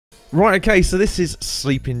Right, okay, so this is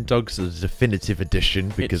Sleeping Dogs, the definitive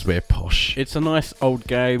edition, because we're posh. It's a nice old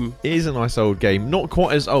game. It is a nice old game. Not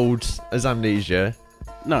quite as old as Amnesia.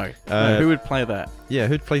 No, who would play that? Yeah,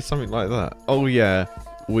 who'd play something like that? Oh yeah,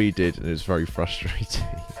 we did, and it was very frustrating.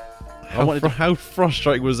 How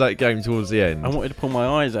frustrating was that game towards the end? I wanted to pull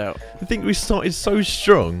my eyes out. I think we started so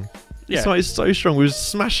strong. We started so strong. We were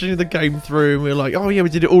smashing the game through, and we were like, "Oh yeah, we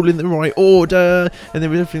did it all in the right order." And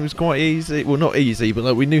then everything was quite easy. Well, not easy, but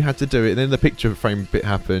like we knew how to do it. And then the picture frame bit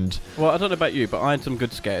happened. Well, I don't know about you, but I had some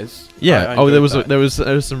good scares. Yeah. There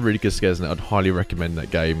was some really good scares in it. I'd highly recommend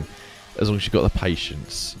that game, as long as you've got the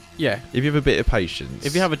patience. Yeah. If you have a bit of patience.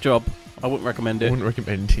 If you have a job, I wouldn't recommend it. I wouldn't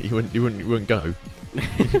recommend it. You wouldn't go.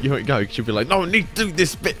 You won't go because you'll be like, no, I need to do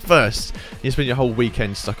this bit first. You spend your whole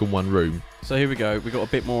weekend stuck in one room. So here we go. We got a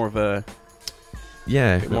bit more of a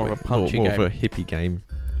more of a punchy more game. of a hippie game.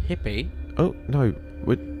 Hippie? Oh no!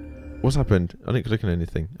 What's happened? I didn't click on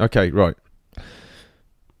anything. Okay, right.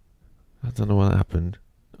 I don't know what happened.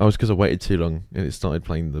 Oh, it's because I waited too long and it started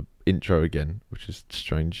playing the intro again, which is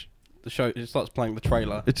strange. It starts playing the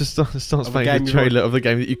trailer. It just starts playing the trailer of the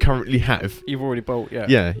game that you currently have. You've already bought, yeah.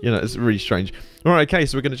 Yeah, it's really strange. All right, okay,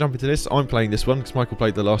 so we're going to jump into this. I'm playing this one because Michael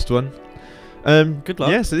played the last one. Good luck.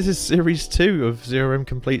 Yeah, so this is Series 2 of Zero M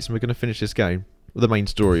Completes, and we're going to finish this game. Well, the main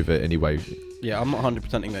story of it, anyway. Yeah, I'm not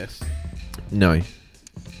 100%ing this. No.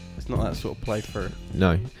 It's not that sort of playthrough.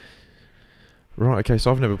 No. Right, okay, so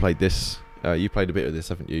I've never played this. You played a bit of this,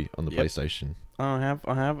 haven't you, on the PlayStation? I have.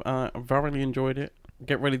 I thoroughly enjoyed it.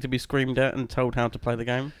 Get ready to be screamed at and told how to play the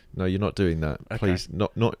game. No, you're not doing that. Okay. Please,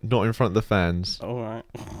 not in front of the fans. All right.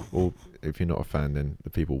 Or if you're not a fan, then the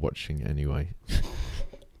people watching anyway.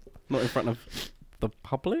 Not in front of the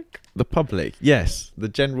public? The public, yes. The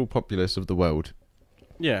general populace of the world.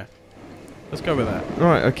 Yeah. Let's go with that.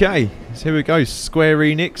 Right, okay. So here we go. Square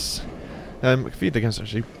Enix. A few of the games are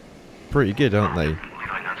actually pretty good, aren't they?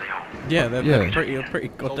 Yeah, they're pretty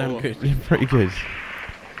goddamn good. Yeah, pretty good.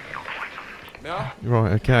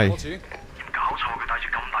 Right, okay.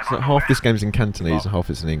 So half this game's in Cantonese and half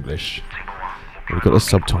it's in English. We've got the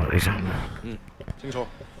subtitles on.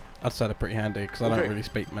 I'd say they're pretty handy because I don't really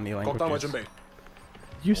speak many languages.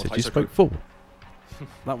 You said you spoke full.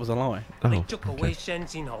 That was a lie. Oh, okay.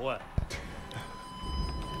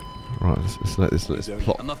 Right, let's let this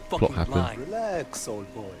plot happen. Relax,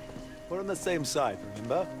 old boy. We're on the same side,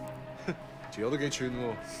 remember?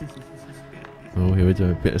 Oh, here we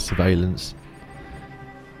do a bit of surveillance.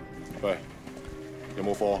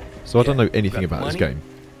 So I don't know anything about this game.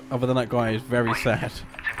 Other than that guy is very sad.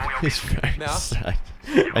 He's very sad.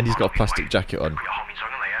 And he's got a plastic jacket on.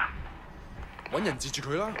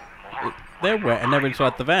 They're wet and they're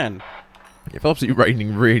inside the van. It's absolutely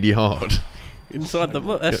raining really hard. Inside the...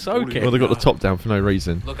 Look, they're soaking. Well, they've got the top down for no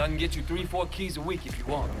reason. Look, I can get you 3-4 keys a week if you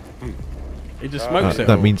want. He just smokes it.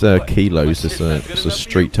 That means kilos. It's a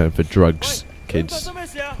street term for drugs, kids.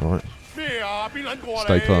 Alright.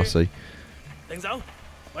 Stay classy.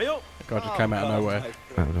 God just came out of nowhere.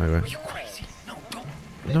 Out of nowhere.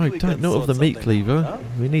 No, don't. Not of the meat cleaver.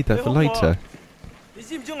 We need that for later.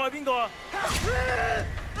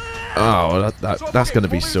 Oh, that's going to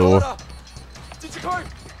be sore.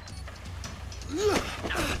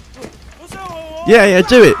 Yeah,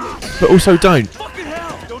 do it. But also don't.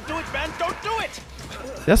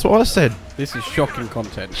 That's what I said. This is shocking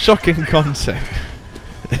content. Shocking content.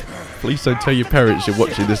 Please don't tell your parents you're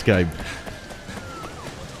watching this game.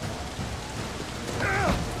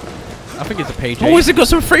 I think it's a PG. Oh, has it got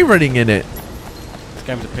some free running in it? This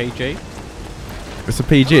game's a PG. It's a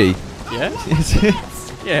PG? Yeah? Is it?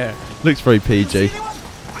 Yeah. Looks very PG.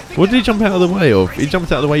 What did he jump out of the way of? He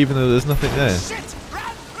jumped out of the way even though there's nothing there.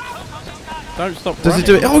 Don't stop Does running. it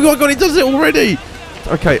do it? Oh my god, he does it already!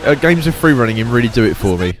 Okay, games with free running and really do it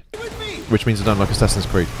for me. Which means I don't like Assassin's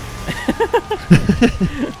Creed.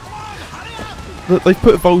 Look, they've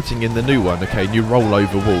put vaulting in the new one, okay, and you roll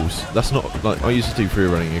over walls. That's not, like, I used to do free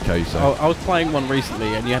running, okay, so... I was playing one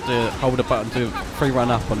recently and you had to hold a button to free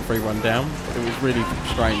run up and free run down. It was really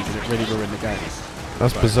strange and it really ruined the game.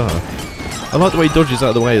 That's bizarre. I like the way he dodges out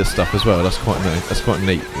of the way of stuff as well, that's quite nice. That's quite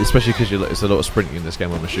neat. Especially because there's a lot of sprinting in this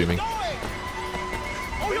game, I'm assuming.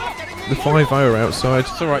 The 5-0 are outside.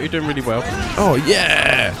 It's alright, you're doing really well. Oh,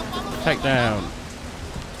 yeah! Take down.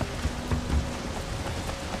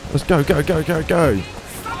 Let's go, go, go, go, go!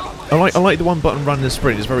 I like the one button run and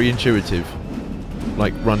sprint, it's very intuitive.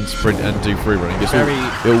 Like run, sprint and do free running. It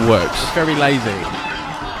all works. It's very lazy.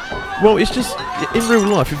 Well, it's just, in real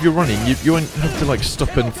life, if you're running, you won't have to like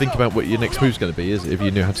stop and think about what your next move's going to be, is it, if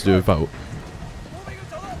you know how to do a vault.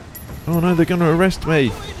 Oh no, they're going to arrest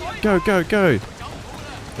me! Go, go, go!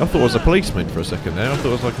 I thought I was a policeman for a second there. I thought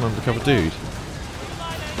I was like an undercover dude.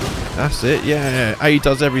 That's it, yeah. A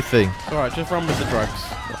does everything. Alright, just run with the drugs.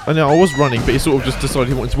 I know, I was running, but he sort of just decided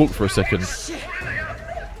he wanted to walk for a second.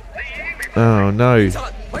 Oh no.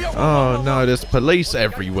 Oh no, there's police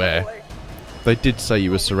everywhere. They did say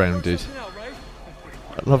you were surrounded.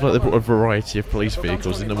 I love that they brought a variety of police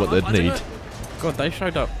vehicles, didn't know what they'd need. God, they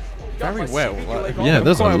showed up very well. Like, Yeah,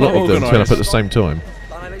 there's a lot of them turn up at the same time.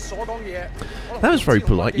 That was very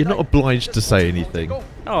polite. You're not obliged to say anything.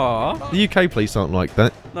 Aww. The UK police aren't like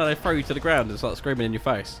that. No, they throw you to the ground and start screaming in your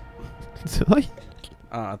face. Do they?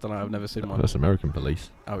 I don't know, I've never seen one. That's American police.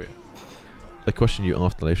 Oh yeah. They question you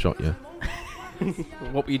after they shot you.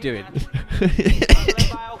 What were you doing?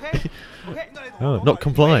 Oh, not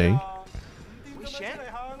complying.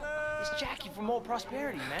 It's Jackie from Old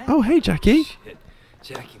Prosperity, man. Oh, hey, Jackie.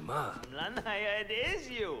 Jackie, Ma. It is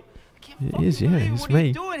you. It is, yeah, it's What are you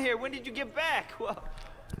me. doing here? When did you get back? Well,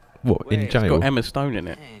 What, in It's jail? got Emma Stone in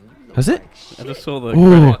it. man, you look Has it? like I just saw the Oh,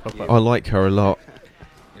 credit pop up. I like her a lot.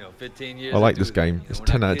 You know, 15 years. I like into this it, game. and It's we're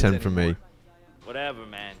 10 not out of 10 kids for me. anymore. Whatever,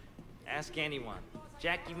 man. Ask anyone.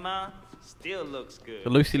 Jackie Ma still looks good. The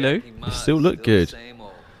Lucy Lou. Jackie Ma You still look the good. same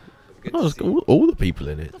old. Good Oh, to it's see got you. all the people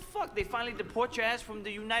in it. What the fuck? They finally deport your ass from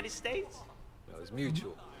the United States? It was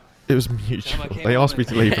mutual. It was mutual. came They home asked me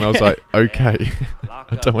and- to leave, and I was like, okay. Lock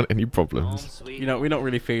I up. don't want any Home problems. sweet You know, we're not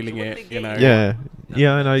really feeling So what it, they you get know. you? Yeah,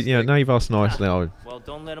 yeah, I know. Yeah, now you've asked nicely. Well,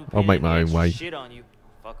 don't let them I'll make my own way. Shit on you.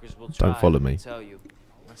 Fuckers will Don't try, follow let me. Tell you.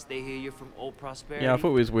 Once they hear you're from Old Prosperity. Yeah, I thought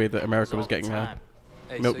it was weird that America was all the getting time.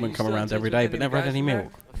 Hey, so milkmen you come still in around touch every with day, any but of never the had guys any in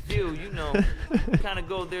milk. A few, you know, kind of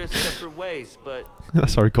go their separate ways, but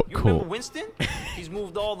That's how he got you remember caught. Winston? He's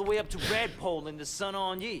moved all the way up to Redpole in the Sun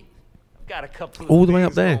On Ye. I've got a couple of All the way up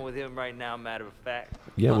things there? going with him right now, matter of fact.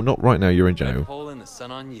 Yeah, well, not right now. You're in Red jail. Pole in the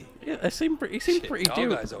sun on you. Yeah, they seem pretty. He seemed Shit, pretty dog deal,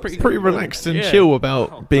 guys always pretty Pretty relaxed and Yeah. chill Oh,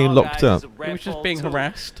 about being Dog locked Eyes up. is a He was just Redpole being too.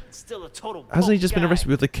 harassed. Still a total Hasn't he dope just been guy. arrested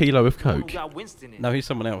with a kilo of One who coke? got Winston in. No, he's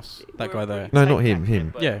someone else. That guy there. No, not him.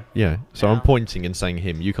 Him. But- Yeah, Yeah. So I'm Now- pointing and saying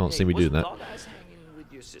him. You can't see me doing wasn't that. Dog Eyes hanging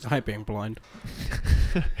with your sister? I hate being blind.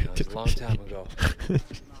 That was a long time ago.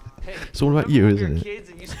 Hey, It's all about remember you, when we isn't were it? kids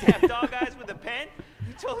and you stabbed Dog Eyes with a pen?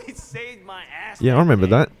 You totally saved my ass. Yeah, I that remember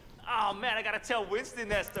day. that. Oh man, I gotta tell Winston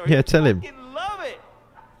that story. Yeah, He'll tell him. fucking love it.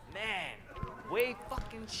 Man, Wei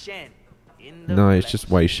fucking Shen. In the No, it's flesh. just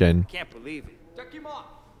Wei Shen. Can't believe it.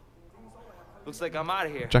 Looks like I'm out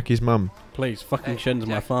of here. Jackie's mum. Please, fucking Hey, Shen's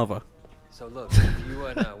my Jack. father. So look, if you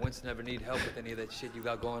and Winston ever need help with any of that shit you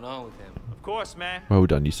got going on with him, Of course, man. Well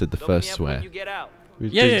done. You said the Fill me first up when swear. you get out. You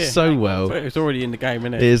Yeah, did yeah. so But well. it's already in the game,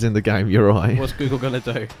 isn't It it? is in the game. You're right. What's Google gonna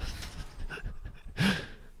do?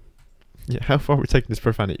 Yeah. How far are we taking this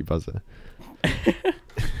profanity buzzer? It's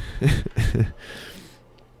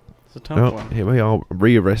a tough Well, one. here we are,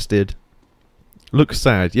 rearrested. Look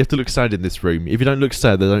sad. You have to look sad in this room. If you don't look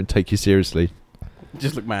sad, they don't take you seriously.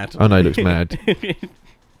 Just look mad. Oh no, he looks mad.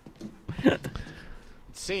 It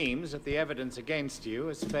seems that the evidence against you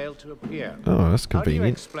has failed to appear. Oh, that's How do you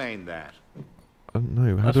convenient. explain that? I don't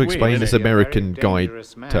know. How That's to weird, explain isn't this it? You're a American very guy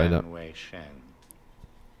dangerous man, turn up? Wei Shen.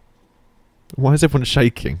 Why is everyone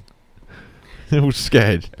shaking? They're all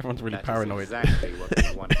scared. Everyone's really That is paranoid. exactly what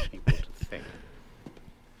we want people to think.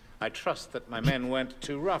 I trust that my men weren't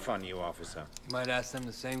too rough on you, officer. you might ask them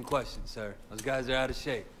the same question, sir. Those guys are out of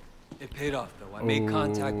shape. It paid off, though. I made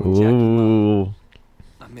contact with Jackie Ma. Ooh.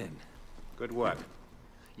 I'm in. Good work.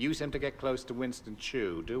 Use him to get close to Winston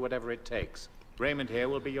Chu. Do whatever it takes. Raymond here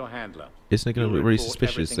will be your handler. Isn't it going to You'll look really report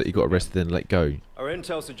suspicious that everything he got from him. arrested and let go? Our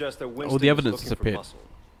intel suggests that Winston All the evidence was has looking for appeared. muscle.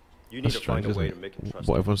 You need That's to find strange, a way isn't to make him it? trust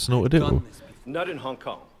What, us. everyone snorted it? Done Or? this before. Not in Hong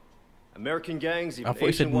Kong. American gangs, even I thought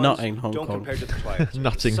you said Asian nut ones, in Hong don't Kong. compare to the triads.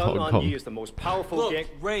 Nutting Sun Hong On Kong. Yi is the most powerful Look, gang.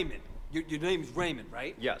 Raymond. Your name's Raymond,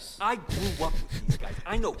 right? Yes. I grew up with these guys.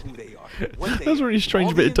 I know who they are. What they That was a are. really strange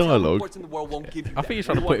All bit the of intel dialogue. reports in the world won't give you I think he's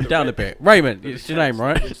that. trying to put him down a bit. Raymond, it's your name,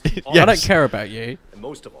 right? I don't Yes. care about you. And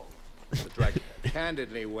most of all, the dragon.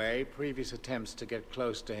 Candidly, Wei, previous attempts to get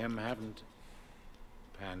close to him haven't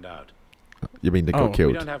panned out. You mean they Oh. got We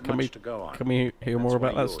killed? don't have Can much we- to go on. Can we hear more That's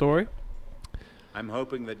about why that you're story? I'm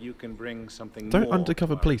hoping that you can bring something Don't more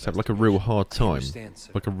undercover to our police have like a real hard I time? understand,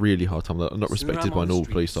 sir. Like a really hard time. They're not Sooner respected I'm by on the all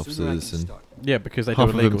street, police sooner I can officers, and start. Yeah, because they half do of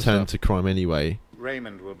them illegal turn stuff. to crime anyway.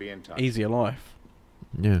 Raymond will be in touch. Easier life.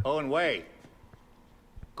 Yeah. Oh, and Wei,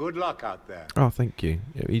 good luck out there. Oh, thank you.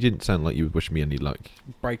 Yeah, you didn't sound like you would wish me any luck.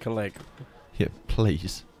 Break a leg. Yeah,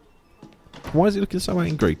 please. Why is he looking so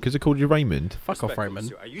angry? Because they called you Raymond. Fuck off, Respectfully, Raymond.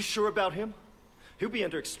 sir, are you sure about him? He'll be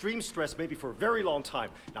under extreme stress maybe for a very long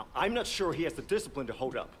time. Now, I'm not sure he has the discipline to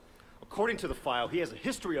hold up. According to the file, he has a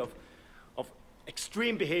history of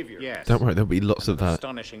Extreme behavior. Yes. Don't worry, there'll be lots of An that.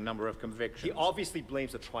 astonishing number of convictions. He obviously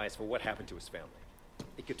blames the Trias for what happened to his family.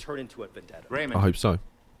 It could turn into a vendetta. Raymond, I hope so.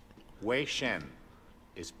 Wei Shen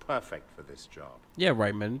is perfect for this job. Yeah,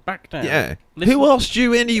 Raymond, back down. Yeah. Listen- Who asked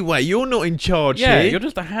you anyway? You're not in charge Yeah, here. you're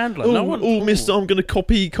just a handler. Oh, No one. oh, mister, I'm going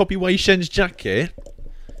to copy Wei Shen's jacket.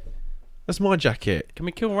 That's my jacket. Can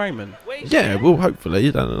we kill Raymond? Wait, Yeah, man. well,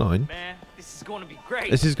 hopefully, down the line. Man, this is going to be great.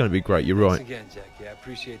 This is going to be great, you're Thanks right. again, Jackie. I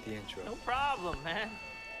appreciate the intro. No problem, man.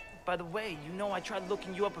 By the way, you know I tried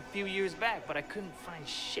looking you up a few years back, but I couldn't find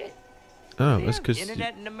shit. Oh, They that's have because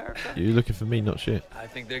internet in America? you're looking for me, not shit. I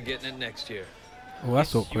think they're getting it next year. Oh,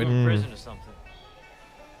 that's You awkward. in prison or something.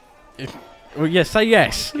 Well, yeah, say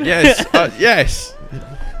yes. Yes, yes.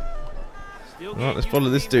 Still Right, getting let's you follow to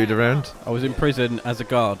this be dude back. around. I was in prison as a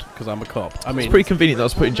guard because I'm a cop. I mean, It's pretty convenient that I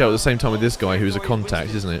was put in jail at the same time with this guy who was a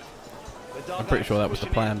contact, isn't it? I'm pretty sure that was the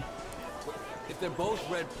plan. If they're both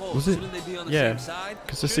red poles, Was it? shouldn't they be on the Yeah. same side?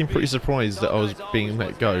 Because they seemed pretty surprised that I was being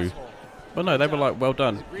let go. Well, no, they were like, well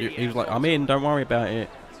done. He was like, I'm in, don't worry about it.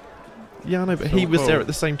 Yeah, I know, but So he was there cool. at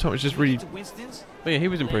the same time. It's just really... To Winston's, But yeah, he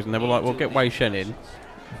was in prison. They were like, well, get Wei Shen in.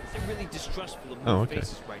 they're really distrustful of Oh, new okay.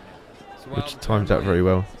 faces right now. Which timed out very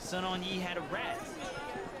well. Sun On Yee had a rat.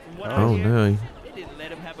 From what I Oh, hear, no. they didn't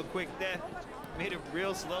let him have a quick death. Made it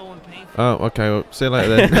real slow and painful. Oh, okay, well, see you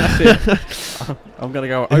later then. That's it. I'm going to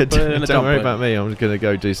go open a Don't dump worry it. about me. I'm going to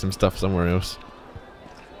go do some stuff somewhere else.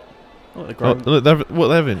 Oh, they're Oh, growing- look, they're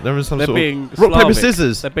having? They're having some they're sort being of... Rock, paper, Slavic.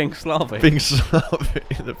 scissors! They're being Slavic. Being Slavic.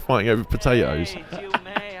 They're fighting over potatoes. Hey, Jill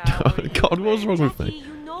May, how are you, God, what's baby? wrong with Jackie, me?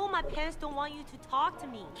 you know my parents don't want you to talk to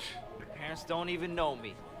me. Your parents don't even know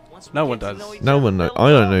me. Once we No get one to does. know each No other, one knows. they'll I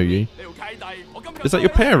don't know you. Is Is that your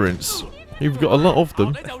parents? You've got a lot of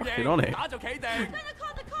them. Fucking on it.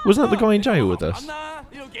 Wasn't that the guy in jail with us? Were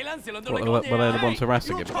they the ones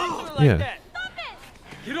harassing him? Yeah.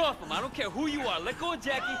 Get off him. I don't care who you are. Let go of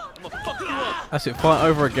Jackie. I'm gonna fuck you up. That's it, fight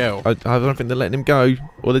over a girl. I don't think they're letting him go.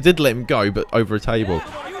 Well, they did let him go, but over a table.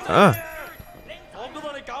 Ah.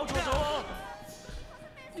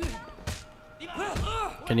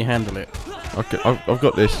 Can you handle it? Okay, I've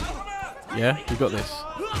got this. Yeah, you got this.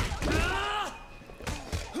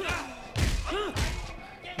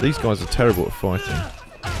 These guys are terrible at fighting.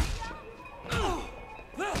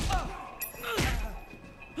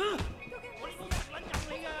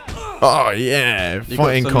 Oh yeah, You got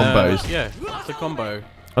fighting some, combos. Yeah, it's a combo.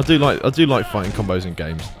 I do like fighting combos in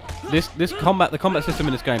games. The combat system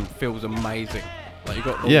in this game feels amazing. Like you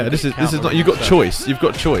got all Yeah, the this is counter not. You've got stuff. choice. You've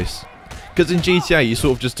got choice. Because in GTA you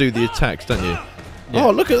sort of just do the attacks, don't you? Yeah.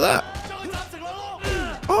 Oh, look at that!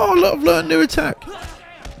 Oh, look, I've learned a new attack.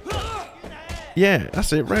 Yeah,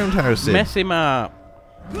 that's it. Roundhousing. Mess him up.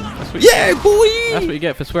 That's what Yeah, boy. That's what you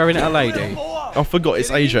get for swearing at a lady. I forgot it's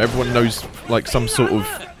Asia. Everyone knows like some sort of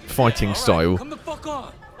fighting style. Come the fuck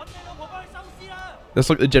on. That's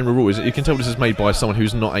like the general rule. Is that you can tell this is made by someone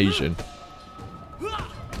who's not Asian. There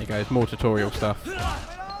you go, it's more tutorial stuff.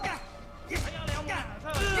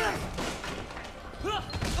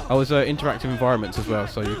 Oh, there's interactive environments as well,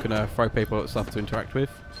 so you can throw people at stuff to interact with.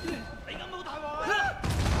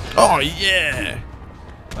 Oh yeah.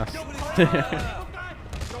 That's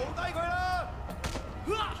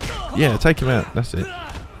Yeah, take him out. That's it.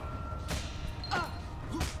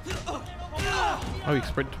 oh, you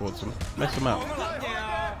sprint towards them. Mess them up.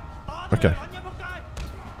 Okay.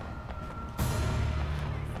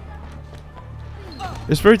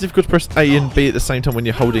 It's very difficult to press A and B at the same time when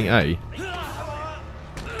you're holding A.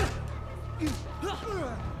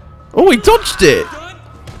 Oh, he dodged it!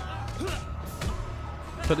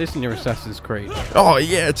 Put this in your Assassin's Creed. Oh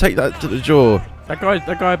yeah, take that to the jaw. That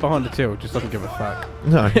guy behind the till just doesn't give a fuck.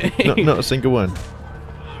 No, not a single one.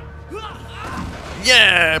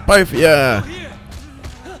 Yeah, both of ya.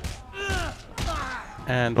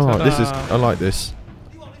 And Oh, this is. ta-da. I like this.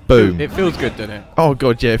 Boom. It feels good, doesn't it? Oh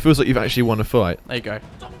god, yeah, it feels like you've actually won a fight. There you go.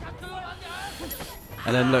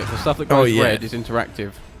 And then look, the stuff that Oh, goes yeah. red is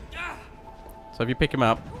interactive. So if you pick him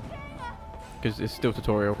up, because it's still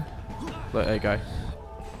tutorial. Look, there you go.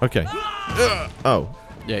 Okay. Oh,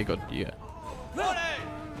 Yeah, you got. Yeah.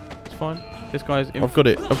 It's fine. This guy's. I've got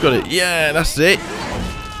it. I've got it. Yeah, that's it.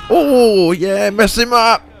 Oh yeah, mess him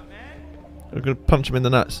up. I'm gonna punch him in the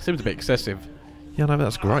nuts. Seems a bit excessive. Yeah, no,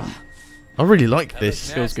 that's great. I really like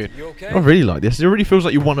this. Feels good. You okay? I really like this. It really feels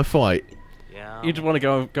like you won a fight. Yeah. You just want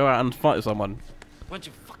to go out and fight someone. Bunch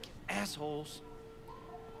of fucking assholes.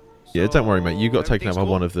 Yeah, don't worry, mate. You got taken out by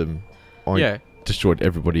everything's one of them. I Yeah. destroyed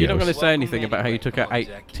everybody You're not else. going to say anything about how you took out Come on,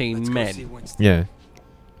 Jackie. 18 Let's go see men, Winston. Yeah.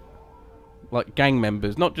 like gang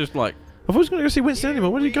members, not just like. I was going to go see Winston anyway.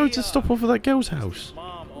 Why did he go to stop off at that girl's house?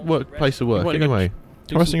 Workplace of work, wanna go anyway.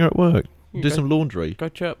 do Harassing her at work. You Do go- some laundry. Go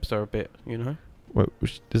chirps her a bit, you know. Wait,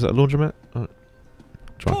 is that a laundromat?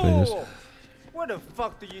 Try clean this. Where the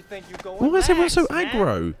fuck do you think you're going? Why is everyone so Relax,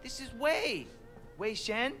 aggro? man. This is Wei. Wei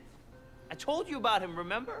Shen. I told you about him,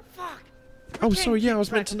 remember? Fuck. Oh, sorry, yeah, I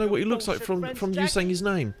was meant to know what he looks like from you saying his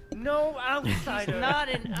name. No He's outsider. not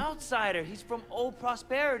an outsider. He's from Old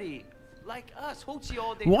Prosperity. Like us. Hochi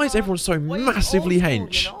all day. Why is everyone so massively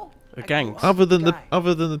hench? A gang. Other than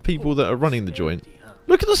the people that are running the joint.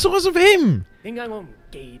 Look at the size of him. Everyone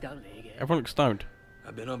looks stoned.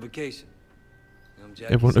 I've been on vacation.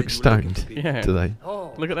 Jackie Everyone said looks you were looking stoned for people. Yeah. today.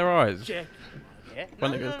 Look at their eyes.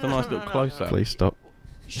 When it gets a nice little close up. Please stop.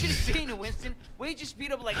 You should have seen it, Winston. Wei just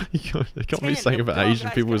beat up like. You can't be 10 saying about dog Asian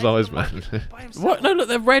guys people's connected eyes, to the man. market by himself. What? No, look,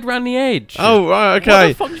 they're red round the edge. Oh, right, What okay.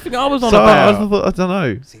 the fuck do you think I was on So, about? I don't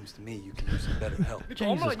know. Seems to me you can use some better help.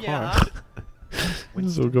 Jesus Christ. This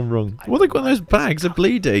has all gone wrong. What they got in those bags? They're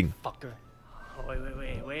bleeding. Fucker.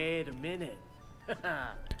 Wait a minute.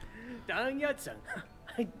 Dang Yatsang.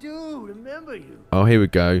 I do remember you. Oh, here we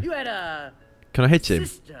go. You had a Can I hit him?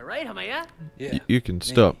 sister, right, Hamaya? Yeah. You can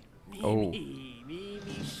stop. Oh. Mimi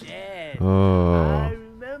Shen. I Oh.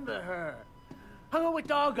 remember her. Hung out with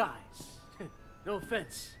dog guys. No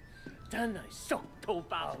offense. 真係熟到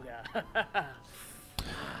爆㗎.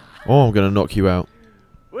 Oh, I'm going to knock you out.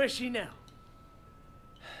 Where's she now?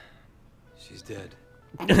 She's dead.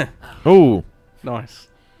 Oh. Nice.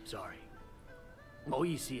 Sorry. 唔好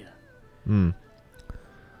意思啊. Hmm.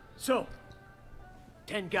 So,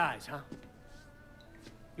 10 guys, huh?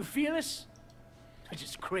 You feel this? It's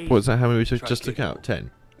just crazy. What's that? How many we just took out?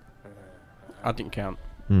 10. I didn't count.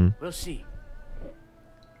 Hmm. We'll see.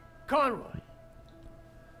 Conroy,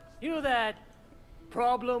 you know that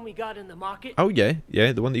problem we got in the market? Oh, yeah.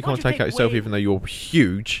 Yeah, the one that you Why'd can't you take out take yourself Wade? even though you're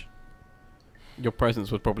huge. Your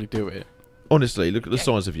presence would probably do it. Honestly, look at the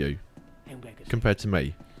size of you Hamburgers. compared to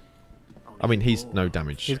me. I mean, he's no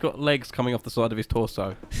damage. He's got legs coming off the side of his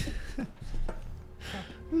torso.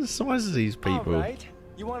 The size of these people. Alright.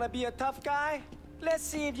 You wanna be a tough guy? Let's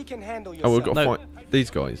see if you can handle Oh, yourself. we've got to No. fight these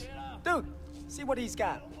guys. Dude, see what he's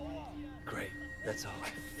got. Great. That's all I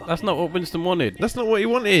fucking That's not what Winston wanted. That's not what he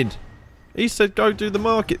wanted. He said go do the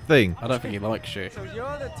market thing. I don't think he likes you. So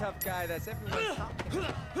you're the tough guy that's everyone's talking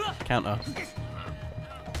about. Counter.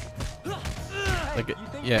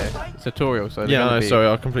 Yeah, it's a tutorial, so they're Yeah, gonna no, be sorry,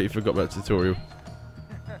 I completely forgot about the tutorial.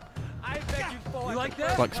 I bet you fought. You like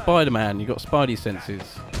that? like Spider-Man. You got Spidey senses.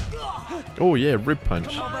 Oh yeah, rib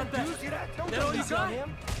punch. That all you got?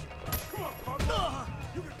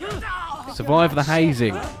 Survive the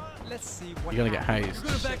hazing. Let's see what You're gonna get hazed.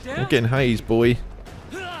 Gonna back I'm down? getting hazed, boy.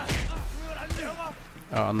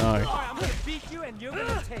 Oh no. I'm gonna beat you and you're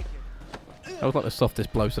gonna take it. That was like the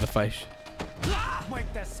softest blow to the face.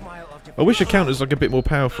 Wipe that smile off your I wish your counter's like a bit more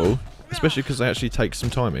powerful, especially because they actually take some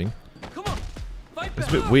timing. Come on. Fight It's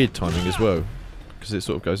a back. bit weird timing as well, because it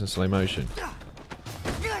sort of goes in slow motion.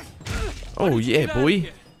 Oh yeah, Get outta boy.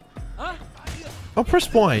 here. Huh? I'll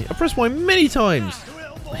press Y. I pressed Y many times.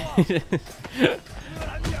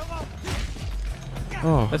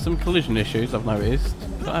 Oh, There's some collision issues I've noticed.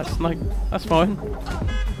 But that's fine.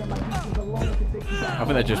 I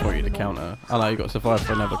think they just want you to counter. I know you got to survive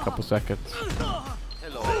for another couple seconds.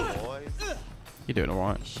 You're doing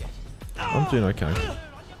alright. I'm doing okay.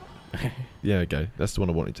 Yeah, okay. That's the one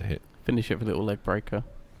I wanted to hit. Finish it with a little leg breaker.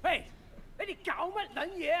 Hey, 你哋搞乜撚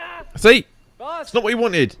嘢啊? See, Boss, it's not what he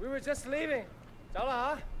wanted. we were just leaving. 走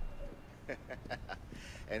啦吓.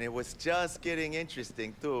 And it was just getting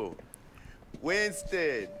interesting too.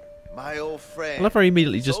 Winston, my old I friend. love how he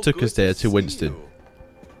immediately just So took good us there to see Winston. you.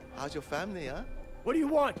 How's your family, huh? What do you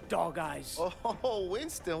want, dog eyes? Oh,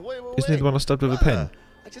 Winston, wait. Isn't he the one I stabbed with a pen?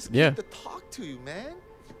 I just Yeah. came to talk to you, man.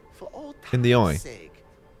 For old time's In the eye. sake.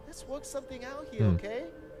 Let's work something out here, okay?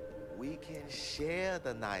 We can share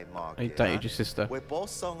the night market. He dated huh? your sister. We're both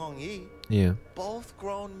Song On Yi, Yeah, both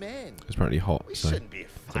grown men. it's apparently hot. We So shouldn't be how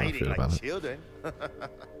I fighting feel like about it. children.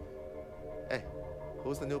 Hey,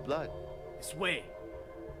 who's the new blood? It's Wei.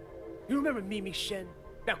 You remember Mimi Shen?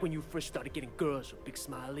 Back when you first started getting girls with Big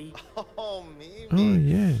Smiley? Oh, Mimi. Oh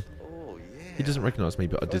yeah. Oh, yeah. He doesn't recognise me,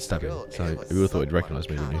 but I did First stab him. girl So ever we all thought he'd sucked recognise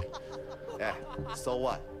me, my wouldn't he? Yeah, so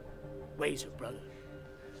what? Wei's her brother.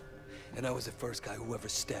 And I was the first guy who ever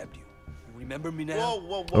stabbed you. You remember me now?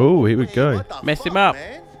 Whoa. Oh, here we Wait, go. what the Mess him fuck, up.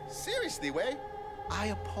 Man? Seriously, Wei? I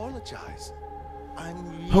apologize. I'm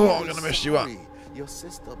Oh, really I'm gonna mess you up. sorry. Your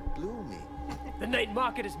sister blew me. The night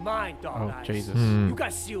market is mine, dog Oh eyes. Jesus. You got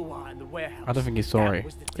Siwa in the warehouse. I don't think he's That sorry.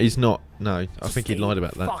 was the He's deal. not. No, I So think he stay lied the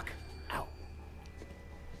about that. Fuck out.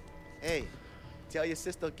 Hey, tell your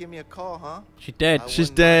sister give me a call, huh? She dead. I She's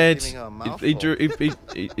wouldn't mind dead. giving her a He drew.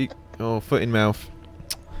 mouthful. Oh, foot in mouth.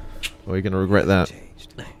 Or you're going to regret that.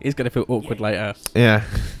 He's going to feel awkward later. Yeah.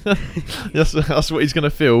 that's what he's going to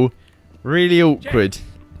feel. Really awkward.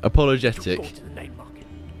 Apologetic. You go to the night market.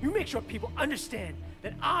 You make sure people understand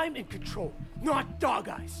that I'm in control, not Dog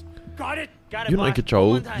Eyes. Got it? You're not in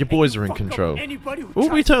control. Your boys are in control. Oh,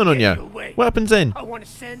 we turn on you. What happens then? I want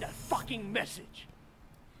to send a fucking message.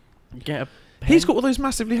 Get a He's got all those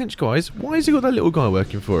massively hench guys. Why has he got that little guy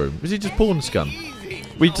working for him? Is he just porn scum?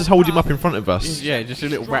 We just hold him up in front of us. Yeah, just a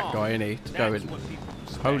little rat guy, isn't he? To go in.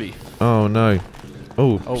 Holy. Oh no.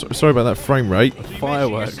 Oh, sorry about that frame rate.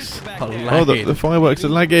 Fireworks are lagging. Oh, the fireworks are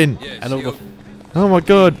lagging. And all the... Oh my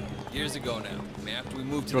god. Years ago now. I mean, after we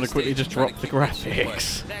moved Do you want to quickly just drop the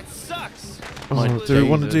graphics? That sucks. Oh, do we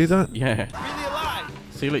want to do that? Yeah.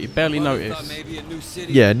 See, look, you barely notice.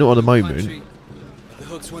 Yeah, not at the moment.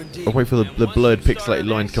 I'll wait for the blurred pixelated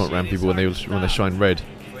line to come up around people when they shine red.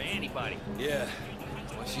 Yeah.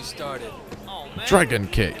 When she started. Dragon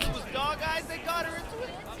kick.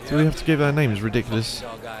 Do we have to give our names ridiculous?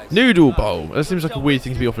 Noodle bowl. That seems like a weird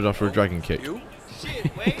thing to be offered after a dragon kick.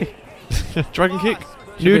 Dragon kick?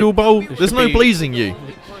 Noodle bowl? There's no pleasing you.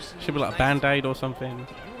 Should be like a band-aid or something.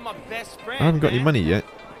 I haven't got any money yet.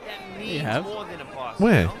 You have.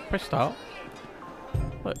 Where? Press start.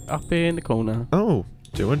 Look, up here in the corner. Oh,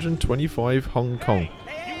 225 Hong Kong.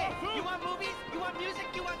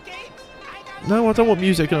 No, I don't want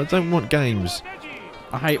music and I don't want games.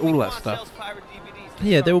 I hate all that stuff.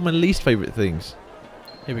 Yeah, they're all my least favourite things.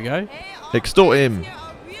 Here we go. Extort him.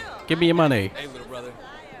 Give me your money. Hey, little brother.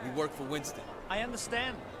 We work for Winston. I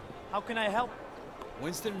understand. How can I help?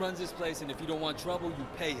 Winston runs this place, and if you don't want trouble, you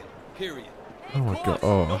pay him. Period. Oh my god.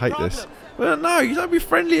 Oh, I hate this. Well, no, you don't be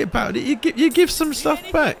friendly about it. You give some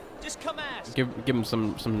stuff back. Just come ask. Give him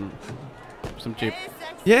some jib.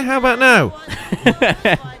 Yeah, how about now?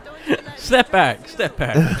 Step back. Step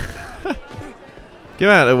back. Get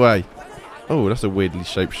out of the way. Oh, that's a weirdly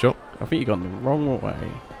shaped shot. I think you got the wrong way.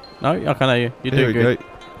 No, I can hear you. You're Here doing we good.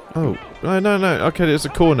 go. Oh, no. Okay, there's a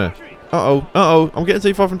corner. Uh-oh. I'm getting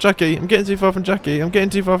too far from Jackie. I'm getting too far from Jackie.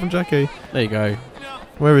 There you go.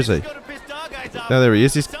 Where is he? Oh, there he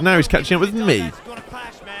is. Now he's catching up with me.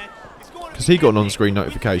 Because he got an on-screen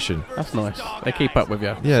notification. That's nice. They keep up with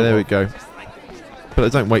you. Yeah, there we go. But they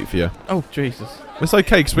don't wait for you. Oh, Jesus. It's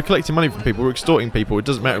okay, because we're collecting money from people. We're extorting people. It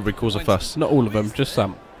doesn't matter if we cause a fuss. Not all of them, just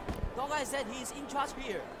some.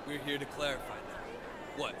 We're here to clarify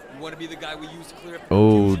that. What? You want to be the guy we use to clear up?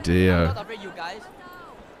 Oh, dear.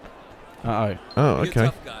 Uh-oh. Oh,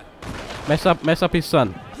 okay. Mess up his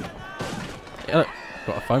son. Yeah,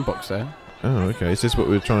 got a phone box there. Oh, okay. Is this what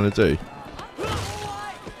we were trying to do?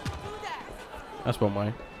 That's one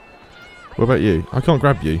way. What about you? I can't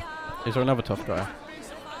grab you. Is there another tough guy?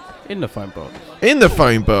 In the phone box. In the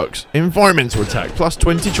phone box. Environmental attack. Plus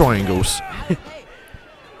 20 triangles.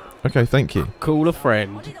 Okay, thank you. Call a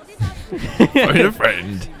friend. Phone a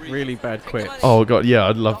friend. Really bad quit. Oh, God. Yeah,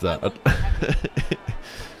 I'd love that.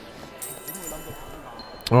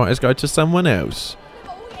 Alright, let's go to someone else.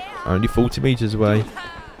 Only 40 metres away.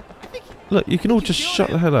 Look, you can all just shut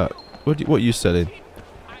the hell up. What are you selling?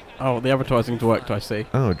 Oh, the advertising's worked, I see.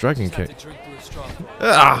 Oh, dragon kick.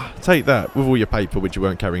 Ah, take that with all your paper which you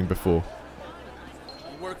weren't carrying before.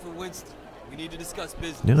 We work for Winston. We need to discuss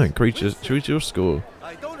business. No, creatures, choose your score.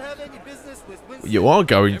 I don't have any business with Winston. You are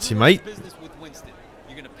going to, mate. Business with Winston.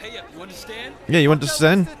 You're gonna pay up. You understand? Yeah, you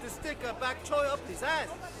understand?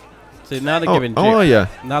 See, now they're giving Oh, are ya?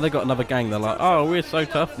 Now they've got another gang. They're like, oh, we're so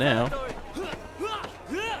tough now.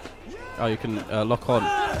 Oh, you can lock on.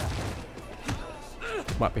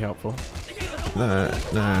 Might be helpful.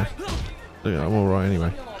 Nah. Look, I'm alright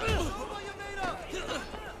anyway.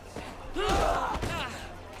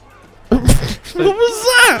 What was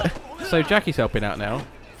that? So Jackie's helping out now.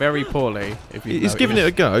 Very poorly, if you He's giving it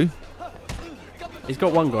a go. He's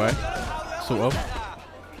got one guy. Sort of.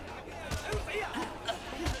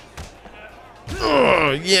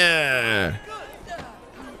 Oh, yeah.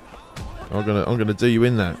 I'm gonna do you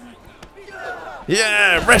in that.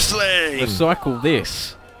 Yeah, wrestling! Recycle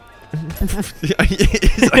this.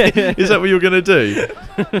 is that what you're going to do?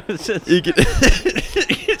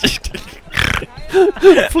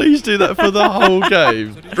 Please do that for the whole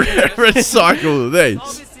game. Recycle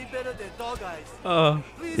this.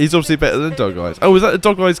 He's obviously better than Dog Eyes. Oh, was that the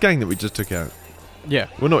Dog Eyes gang that we just took out? Yeah.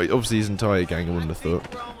 Well, not obviously his entire gang, I wouldn't have thought.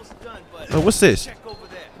 Oh, what's this?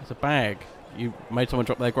 It's a bag. You made someone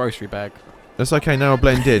drop their grocery bag. That's okay, now I'll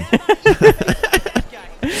blend in.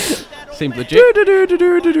 Seems legit.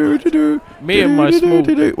 Me and my small.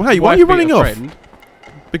 Hey, why are you running off?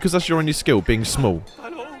 Because that's your only skill, being small.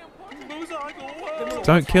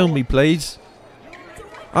 Don't kill me, please.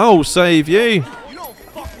 I'll save you.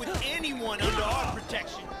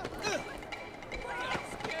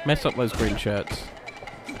 Mess up those green shirts.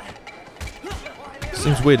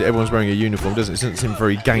 Seems weird that everyone's wearing a uniform, doesn't it? It doesn't seem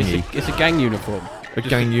very gangy. It's a gang uniform. A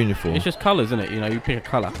gang uniform. It's just colours, isn't it? You know, you pick a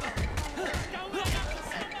colour.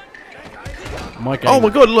 Oh my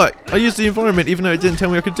god, look! I used the environment even though it didn't tell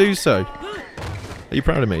me I could do so. Are you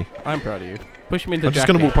proud of me? I'm proud of you. Push him into I'm just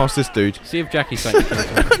going to walk past this dude. See if Jackie's saying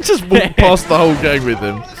just walk past the whole gang with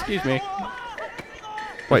him. Excuse me.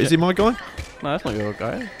 Wait, is he my guy? No, that's not your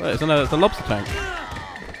guy. It's the lobster tank.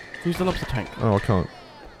 Who's the lobster tank? Oh, I can't.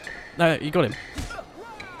 No, you got him.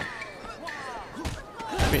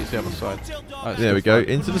 I think it's the other side. Oh, there we go,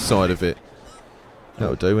 into the side of it.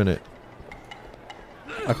 That'll do, innit?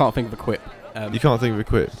 I can't think of a quip. You can't think of a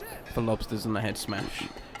quip? For lobsters and the head smash.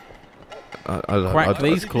 Crack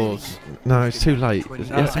these claws. No, it's too late. It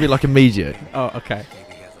has to be like immediate. Oh, okay.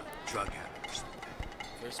 For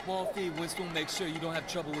a small fee, Winston will make sure you don't have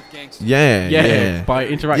trouble with gangsters. Yeah. By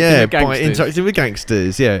interacting with gangsters. By interacting with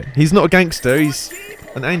gangsters, yeah. He's not a gangster, he's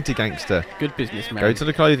an anti-gangster. Good businessman. Go to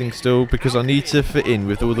the clothing store because I need to fit in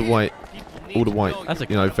with all the white, That's a,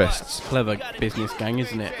 you know, vests. Clever business gang,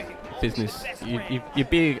 isn't it? Business. You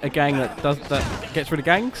be a gang that gets rid of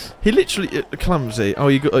gangs. He literally clumsy. Oh,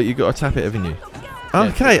 you got to tap it, haven't you?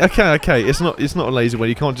 Okay. It's not a lazy one.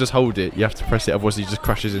 You can't just hold it. You have to press it, otherwise he just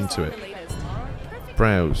crashes into it.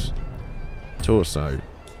 Browse. Torso.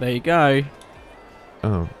 There you go.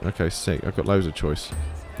 Oh, okay, sick. I've got loads of choice.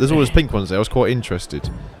 There's all those pink ones there. I was quite interested.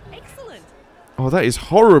 Oh, that is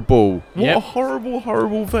horrible! What a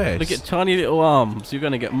horrible vest! Look at tiny little arms. You're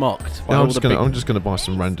gonna get mocked. By I'm just gonna buy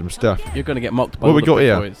some random stuff. You're gonna get mocked by what all we the got big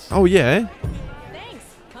here? boys. Oh yeah. Thanks.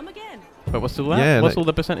 Come again. But what's all that? Yeah, what's all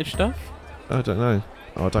the percentage stuff? I don't know.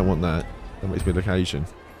 Oh, I don't want that. That makes me look Asian.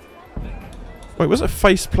 Wait, was it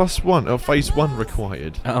face +1 or face 1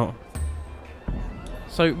 required? Oh.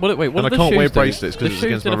 So wait, what and are I the can't shoes wear do? bracelets because it's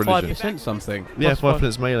against my religion. 5% something. Yeah,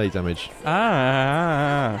 5% melee damage.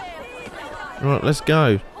 Ah. Right, let's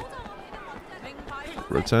go.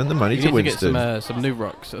 Return the money to Winston. Get some new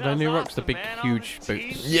rocks. Are they new rocks? The big, huge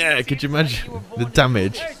boots. Yeah, could you imagine the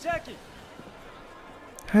damage?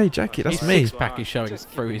 Hey, Jackie, that's his me. Six-pack is showing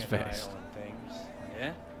through his vest.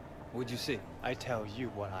 Yeah? What'd you see? I tell you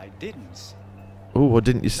what I didn't see. Oh, what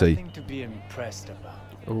didn't you see? Nothing to be impressed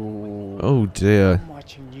about. Ooh. Oh dear. I'm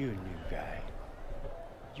watching you, new guy.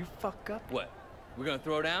 You fuck up. What? We're gonna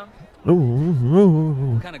throw down?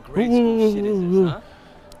 Ooh. What kind of grade school shit is this, huh?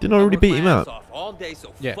 Didn't I already beat him up? Off all day,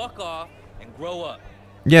 so yeah. fuck off and grow up.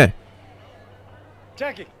 Yeah.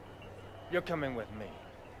 Jackie, you're coming with me.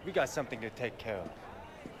 We got something to take care of.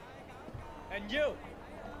 And you,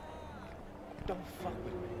 don't fuck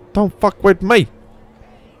with me. Don't fuck with me.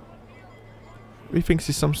 He thinks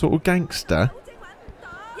he's some sort of gangster.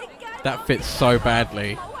 That fits so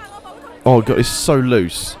badly. Oh god, it's so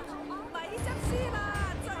loose.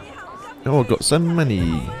 Oh, I got so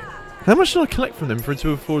many. How much did I collect from them for it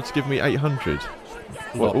to afford to give me 800?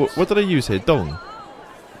 What did I use here? Dong?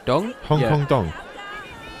 Dong? Hong Kong dong.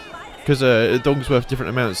 Because a dong's worth different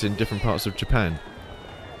amounts in different parts of Japan.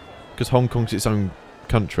 Because Hong Kong's its own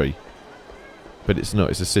country. But it's not,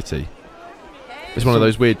 it's a city. It's one of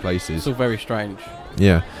those weird places. It's all very strange.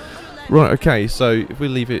 Yeah. Right, okay, so if we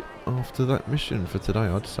leave it after that mission for today,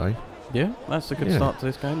 I'd say. Yeah, that's a good start to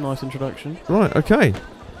this game. Nice introduction. Right, okay.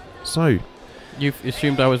 So... You've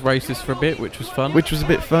assumed I was racist for a bit, which was fun. Which was a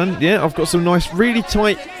bit fun, yeah. I've got some nice, really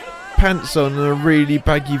tight pants on and a really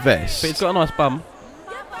baggy vest. But it's got a nice bum.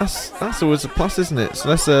 That's always a plus, isn't it? So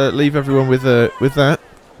let's leave everyone with that.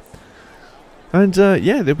 And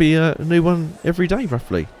yeah, there'll be a new one every day,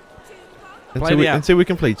 roughly. Until we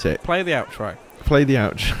complete it. Play the outro. Play the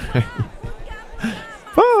outro.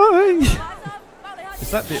 Bye!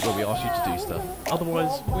 It's that bit where we ask you to do stuff.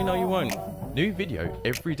 Otherwise, we know you won't. New video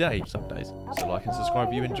every day, some days. So like and subscribe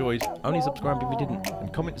if you enjoyed. Only subscribe if you didn't.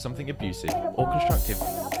 And comment something abusive or constructive.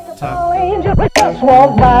 I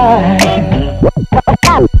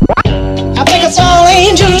think it's all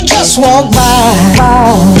angels just walk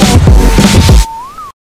by.